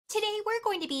Today, we're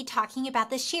going to be talking about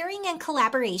the sharing and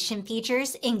collaboration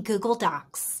features in Google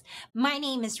Docs. My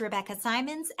name is Rebecca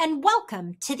Simons, and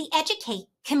welcome to the Educate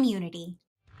community.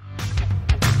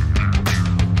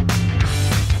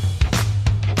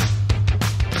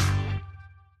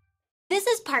 This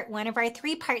is part one of our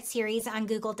three-part series on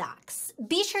Google Docs.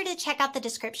 Be sure to check out the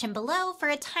description below for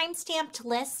a time-stamped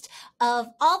list of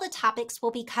all the topics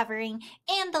we'll be covering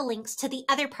and the links to the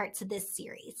other parts of this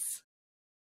series.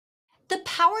 The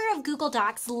power of Google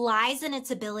Docs lies in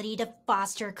its ability to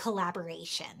foster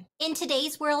collaboration. In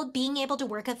today's world, being able to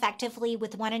work effectively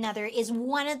with one another is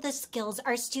one of the skills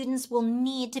our students will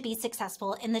need to be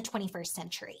successful in the 21st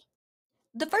century.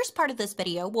 The first part of this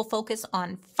video will focus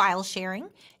on file sharing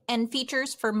and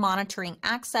features for monitoring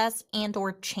access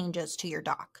and/or changes to your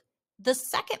doc. The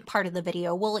second part of the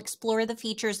video will explore the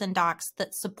features in Docs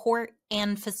that support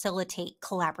and facilitate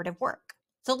collaborative work.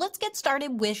 So let's get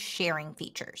started with sharing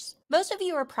features. Most of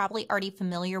you are probably already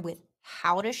familiar with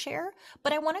how to share,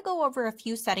 but I want to go over a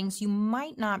few settings you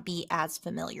might not be as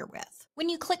familiar with. When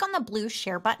you click on the blue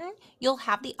share button, you'll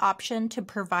have the option to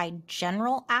provide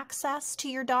general access to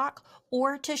your doc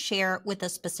or to share with a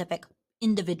specific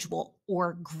individual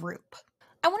or group.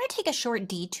 I want to take a short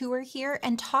detour here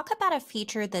and talk about a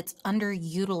feature that's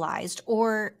underutilized,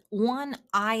 or one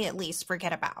I at least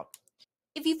forget about.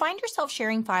 If you find yourself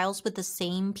sharing files with the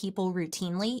same people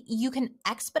routinely, you can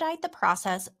expedite the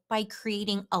process by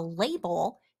creating a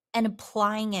label and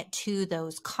applying it to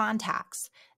those contacts.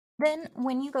 Then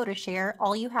when you go to share,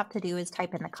 all you have to do is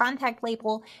type in the contact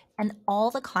label and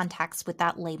all the contacts with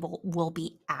that label will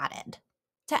be added.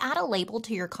 To add a label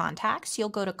to your contacts, you'll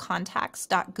go to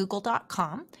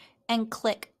contacts.google.com and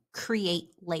click Create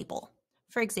Label.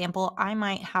 For example, I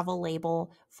might have a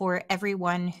label for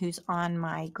everyone who's on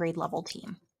my grade level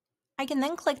team. I can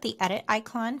then click the edit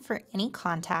icon for any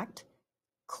contact,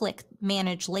 click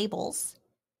Manage Labels,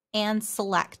 and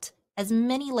select as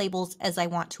many labels as I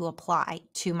want to apply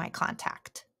to my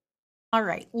contact. All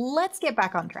right, let's get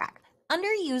back on track.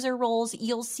 Under user roles,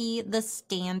 you'll see the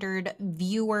standard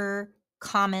viewer,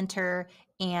 commenter,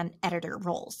 and editor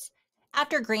roles.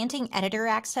 After granting editor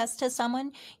access to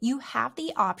someone, you have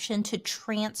the option to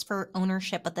transfer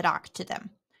ownership of the doc to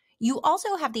them. You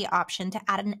also have the option to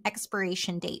add an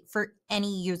expiration date for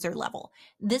any user level.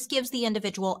 This gives the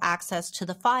individual access to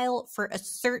the file for a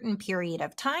certain period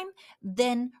of time,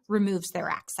 then removes their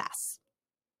access.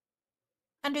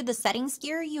 Under the settings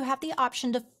gear, you have the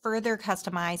option to further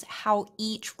customize how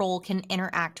each role can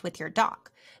interact with your doc.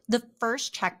 The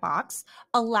first checkbox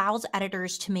allows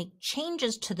editors to make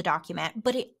changes to the document,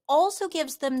 but it also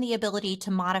gives them the ability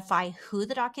to modify who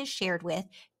the doc is shared with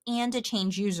and to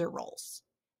change user roles.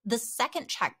 The second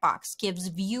checkbox gives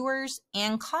viewers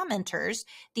and commenters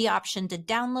the option to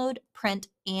download, print,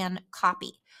 and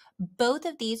copy. Both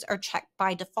of these are checked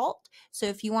by default, so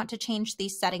if you want to change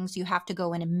these settings, you have to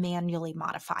go in and manually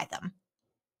modify them.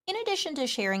 In addition to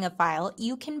sharing a file,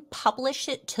 you can publish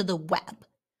it to the web.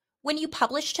 When you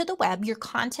publish to the web, your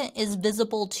content is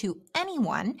visible to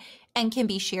anyone and can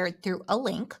be shared through a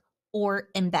link or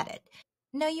embedded.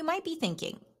 Now, you might be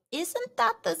thinking, isn't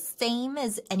that the same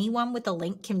as anyone with a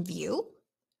link can view?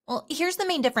 Well, here's the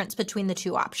main difference between the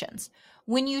two options.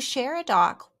 When you share a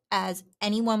doc as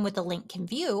anyone with a link can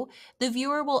view, the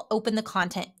viewer will open the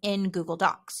content in Google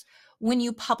Docs. When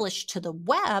you publish to the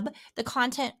web, the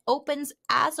content opens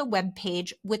as a web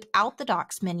page without the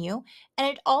Docs menu, and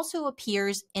it also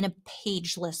appears in a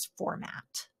pageless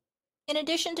format. In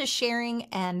addition to sharing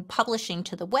and publishing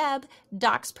to the web,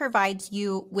 Docs provides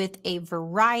you with a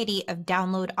variety of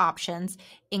download options,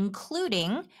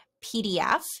 including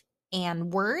PDF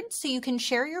and Word, so you can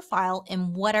share your file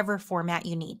in whatever format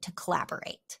you need to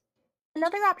collaborate.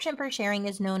 Another option for sharing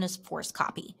is known as force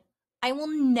copy. I will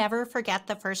never forget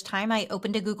the first time I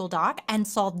opened a Google Doc and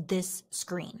saw this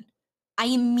screen. I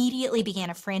immediately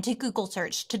began a frantic Google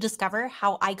search to discover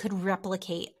how I could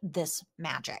replicate this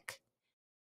magic.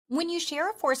 When you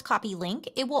share a force copy link,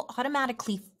 it will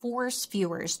automatically force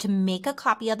viewers to make a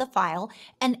copy of the file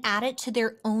and add it to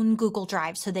their own Google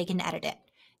Drive so they can edit it.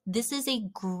 This is a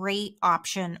great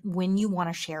option when you want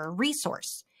to share a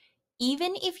resource.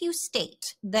 Even if you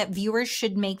state that viewers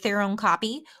should make their own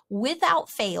copy,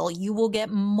 without fail, you will get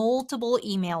multiple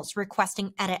emails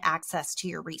requesting edit access to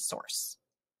your resource.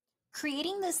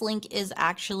 Creating this link is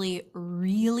actually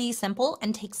really simple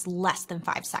and takes less than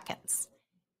 5 seconds.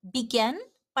 Begin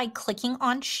by clicking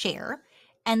on Share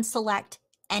and select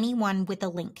Anyone with a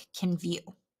link can view.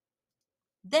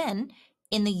 Then,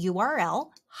 in the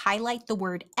URL, highlight the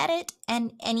word Edit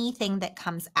and anything that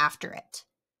comes after it.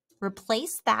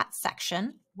 Replace that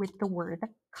section with the word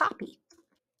Copy.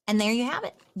 And there you have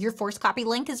it. Your forced copy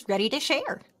link is ready to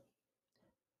share.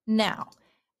 Now,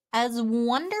 as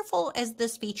wonderful as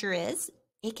this feature is,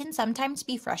 it can sometimes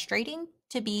be frustrating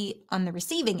to be on the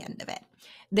receiving end of it.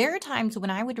 There are times when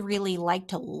I would really like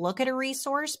to look at a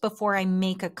resource before I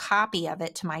make a copy of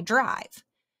it to my drive.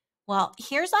 Well,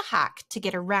 here's a hack to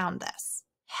get around this.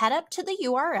 Head up to the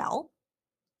URL,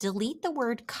 delete the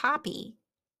word copy,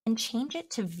 and change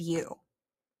it to view.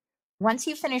 Once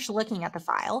you finish looking at the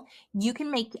file, you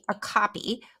can make a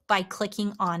copy by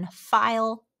clicking on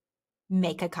File,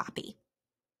 Make a Copy.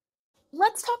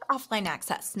 Let's talk offline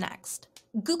access next.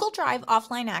 Google Drive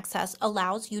offline access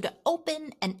allows you to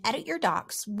open and edit your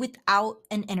docs without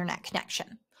an internet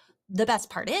connection. The best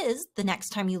part is, the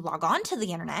next time you log on to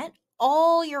the internet,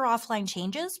 all your offline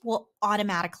changes will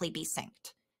automatically be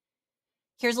synced.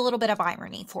 Here's a little bit of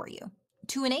irony for you.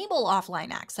 To enable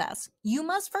offline access, you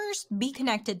must first be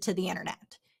connected to the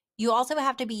internet. You also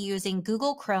have to be using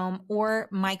Google Chrome or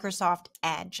Microsoft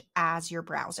Edge as your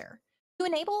browser. To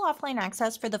enable offline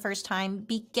access for the first time,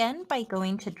 begin by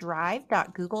going to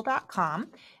drive.google.com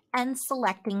and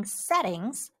selecting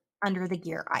Settings under the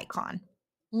gear icon.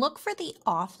 Look for the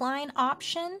offline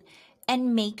option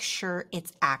and make sure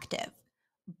it's active.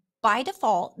 By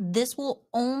default, this will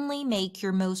only make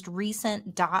your most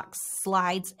recent docs,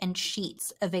 slides, and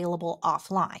sheets available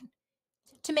offline.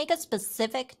 To make a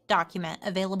specific document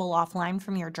available offline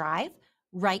from your drive,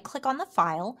 right-click on the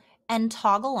file and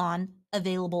toggle on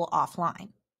Available Offline.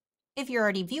 If you're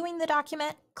already viewing the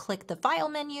document, click the File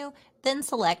menu, then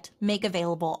select Make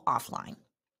Available Offline.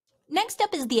 Next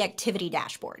up is the Activity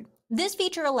Dashboard. This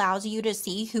feature allows you to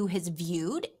see who has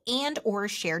viewed and or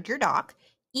shared your doc,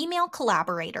 email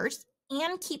collaborators,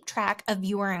 and keep track of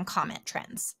viewer and comment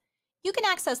trends. You can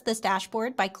access this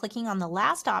dashboard by clicking on the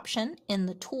last option in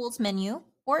the Tools menu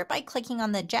or by clicking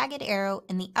on the jagged arrow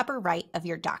in the upper right of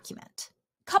your document.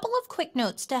 A couple of quick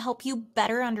notes to help you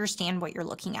better understand what you're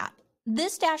looking at.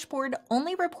 This dashboard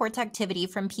only reports activity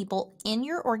from people in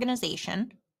your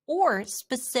organization or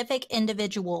specific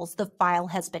individuals the file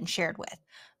has been shared with.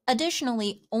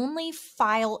 Additionally, only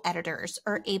file editors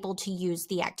are able to use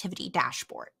the activity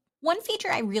dashboard. One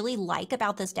feature I really like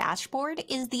about this dashboard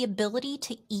is the ability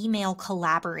to email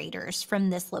collaborators from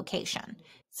this location.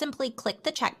 Simply click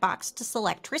the checkbox to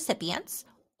select recipients,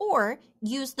 or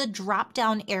use the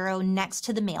drop-down arrow next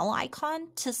to the mail icon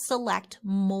to select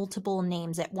multiple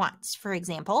names at once. For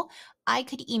example, I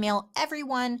could email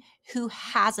everyone who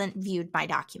hasn't viewed my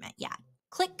document yet.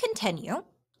 Click Continue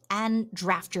and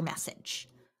draft your message.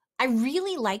 I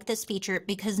really like this feature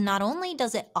because not only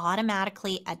does it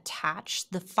automatically attach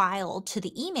the file to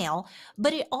the email,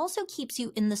 but it also keeps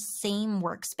you in the same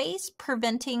workspace,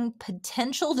 preventing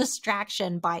potential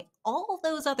distraction by all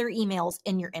those other emails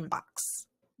in your inbox.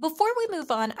 Before we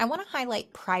move on, I want to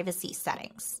highlight privacy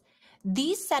settings.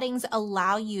 These settings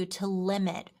allow you to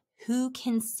limit who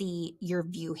can see your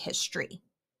view history.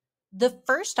 The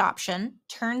first option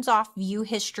turns off view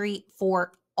history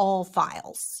for all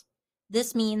files.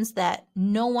 This means that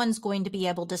no one's going to be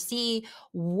able to see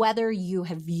whether you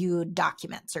have viewed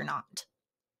documents or not.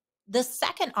 The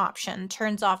second option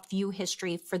turns off view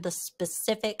history for the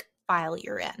specific file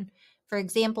you're in. For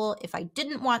example, if I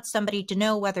didn't want somebody to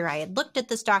know whether I had looked at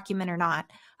this document or not,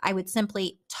 I would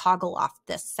simply toggle off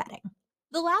this setting.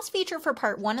 The last feature for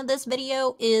part 1 of this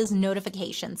video is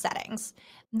notification settings.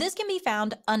 This can be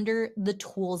found under the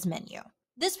Tools menu.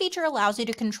 This feature allows you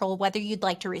to control whether you'd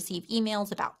like to receive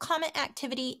emails about comment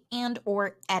activity and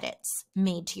or edits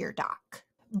made to your doc.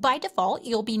 By default,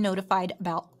 you'll be notified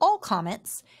about all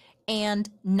comments and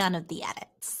none of the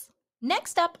edits.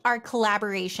 Next up are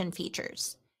collaboration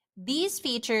features. These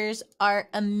features are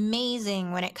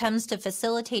amazing when it comes to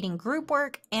facilitating group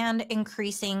work and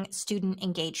increasing student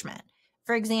engagement.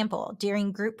 For example,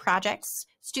 during group projects,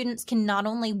 students can not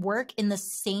only work in the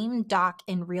same doc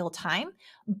in real time,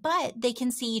 but they can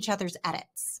see each other's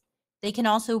edits. They can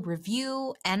also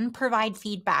review and provide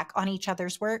feedback on each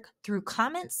other's work through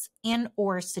comments and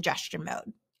or suggestion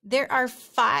mode. There are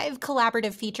 5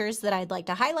 collaborative features that I'd like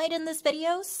to highlight in this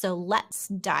video, so let's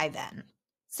dive in.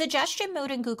 Suggestion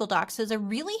mode in Google Docs is a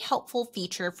really helpful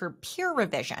feature for peer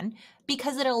revision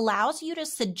because it allows you to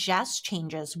suggest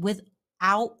changes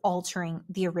without altering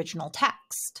the original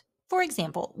text. For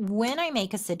example, when I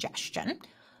make a suggestion,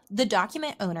 the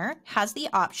document owner has the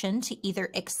option to either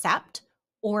accept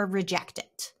or reject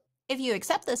it. If you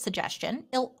accept the suggestion,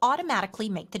 it'll automatically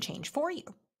make the change for you.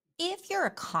 If you're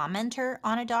a commenter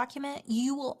on a document,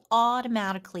 you will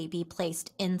automatically be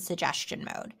placed in suggestion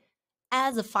mode.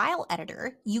 As a file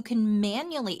editor, you can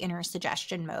manually enter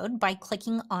suggestion mode by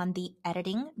clicking on the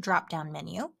Editing drop-down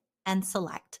menu and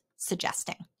select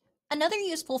Suggesting. Another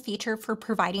useful feature for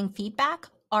providing feedback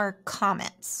are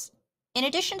comments. In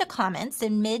addition to comments,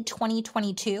 in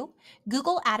mid-2022,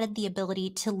 Google added the ability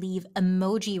to leave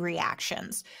emoji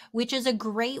reactions, which is a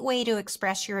great way to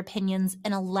express your opinions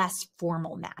in a less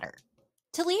formal manner.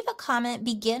 To leave a comment,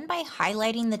 begin by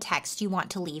highlighting the text you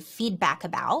want to leave feedback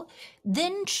about,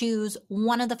 then choose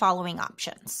one of the following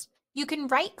options. You can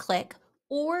right-click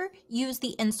or use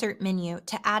the insert menu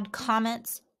to add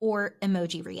comments or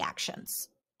emoji reactions.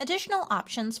 Additional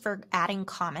options for adding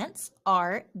comments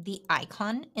are the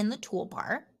icon in the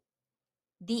toolbar,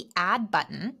 the add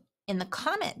button in the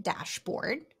comment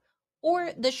dashboard, or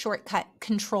the shortcut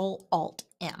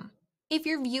Control-Alt-M. If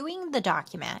you're viewing the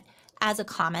document as a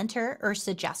commenter or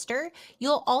suggester,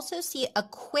 you'll also see a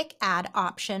quick add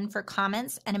option for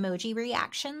comments and emoji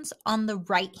reactions on the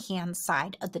right-hand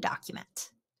side of the document.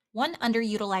 One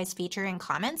underutilized feature in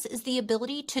comments is the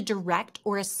ability to direct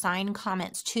or assign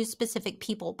comments to specific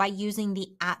people by using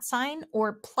the @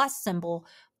 or plus symbol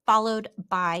followed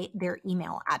by their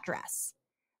email address.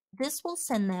 This will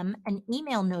send them an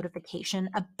email notification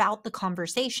about the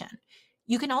conversation.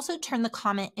 You can also turn the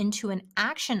comment into an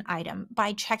action item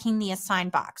by checking the assign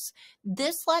box.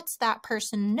 This lets that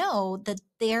person know that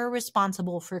they're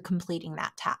responsible for completing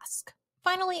that task.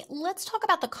 Finally, let's talk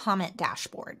about the comment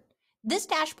dashboard. This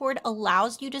dashboard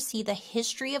allows you to see the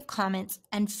history of comments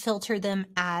and filter them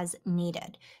as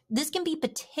needed. This can be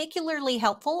particularly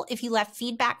helpful if you left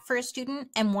feedback for a student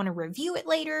and want to review it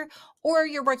later, or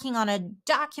you're working on a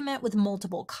document with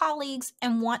multiple colleagues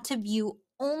and want to view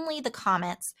only the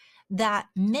comments that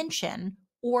mention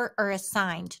or are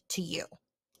assigned to you.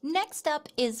 Next up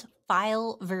is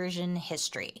file version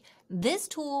history. This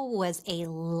tool was a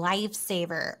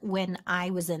lifesaver when I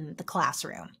was in the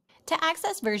classroom. To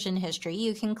access version history,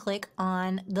 you can click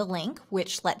on the link,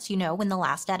 which lets you know when the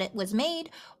last edit was made,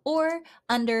 or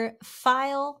under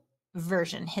File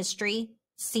Version History,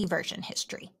 see Version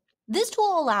History. This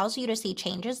tool allows you to see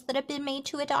changes that have been made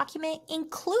to a document,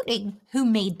 including who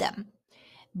made them.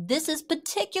 This is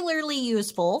particularly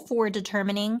useful for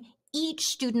determining each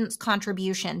student's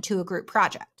contribution to a group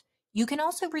project. You can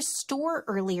also restore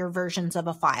earlier versions of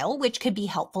a file, which could be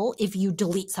helpful if you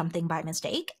delete something by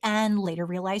mistake and later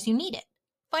realize you need it.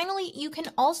 Finally, you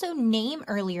can also name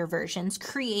earlier versions,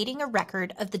 creating a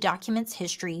record of the document's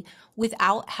history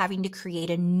without having to create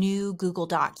a new Google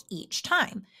Doc each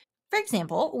time. For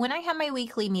example, when I have my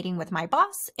weekly meeting with my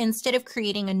boss, instead of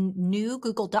creating a new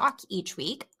Google Doc each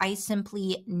week, I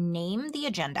simply name the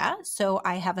agenda so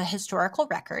I have a historical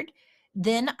record.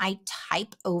 Then I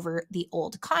type over the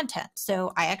old content.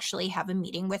 So I actually have a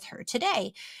meeting with her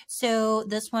today. So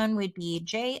this one would be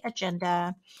J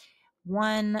Agenda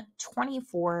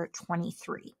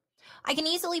 1/24/23. I can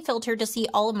easily filter to see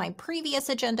all of my previous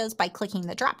agendas by clicking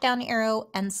the drop-down arrow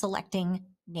and selecting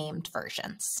named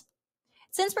versions.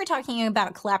 Since we're talking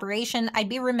about collaboration, I'd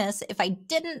be remiss if I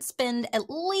didn't spend at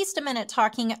least a minute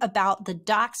talking about the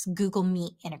Docs Google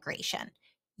Meet integration.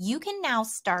 You can now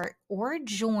start or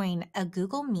join a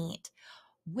Google Meet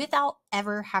without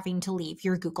ever having to leave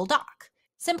your Google Doc.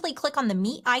 Simply click on the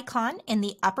Meet icon in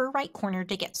the upper right corner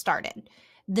to get started.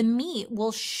 The Meet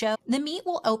will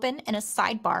open in a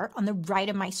sidebar on the right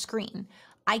of my screen.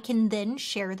 I can then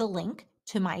share the link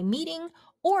to my meeting,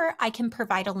 or I can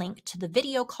provide a link to the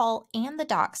video call and the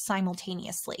docs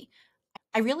simultaneously.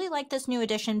 I really like this new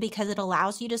addition because it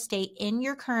allows you to stay in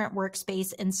your current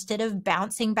workspace instead of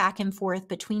bouncing back and forth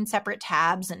between separate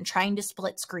tabs and trying to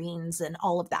split screens and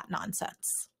all of that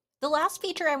nonsense. The last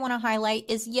feature I want to highlight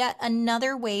is yet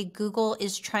another way Google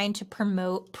is trying to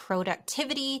promote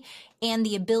productivity and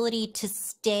the ability to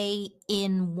stay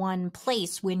in one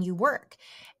place when you work.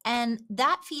 And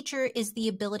that feature is the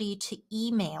ability to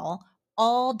email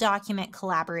all document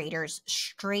collaborators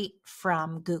straight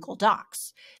from Google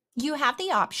Docs. You have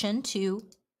the option to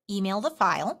email the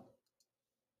file,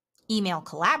 email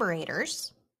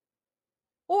collaborators,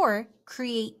 or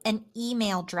create an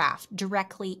email draft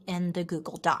directly in the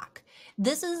Google Doc.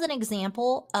 This is an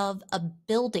example of a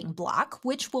building block,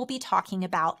 which we'll be talking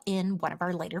about in one of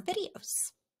our later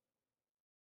videos.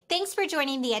 Thanks for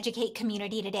joining the Educate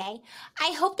community today.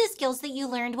 I hope the skills that you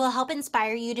learned will help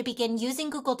inspire you to begin using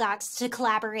Google Docs to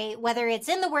collaborate, whether it's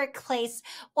in the workplace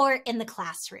or in the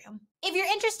classroom. If you're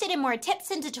interested in more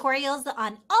tips and tutorials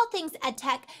on all things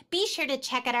EdTech, be sure to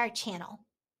check out our channel.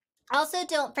 Also,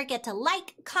 don't forget to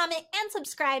like, comment, and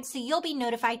subscribe so you'll be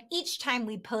notified each time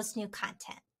we post new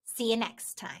content. See you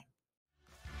next time.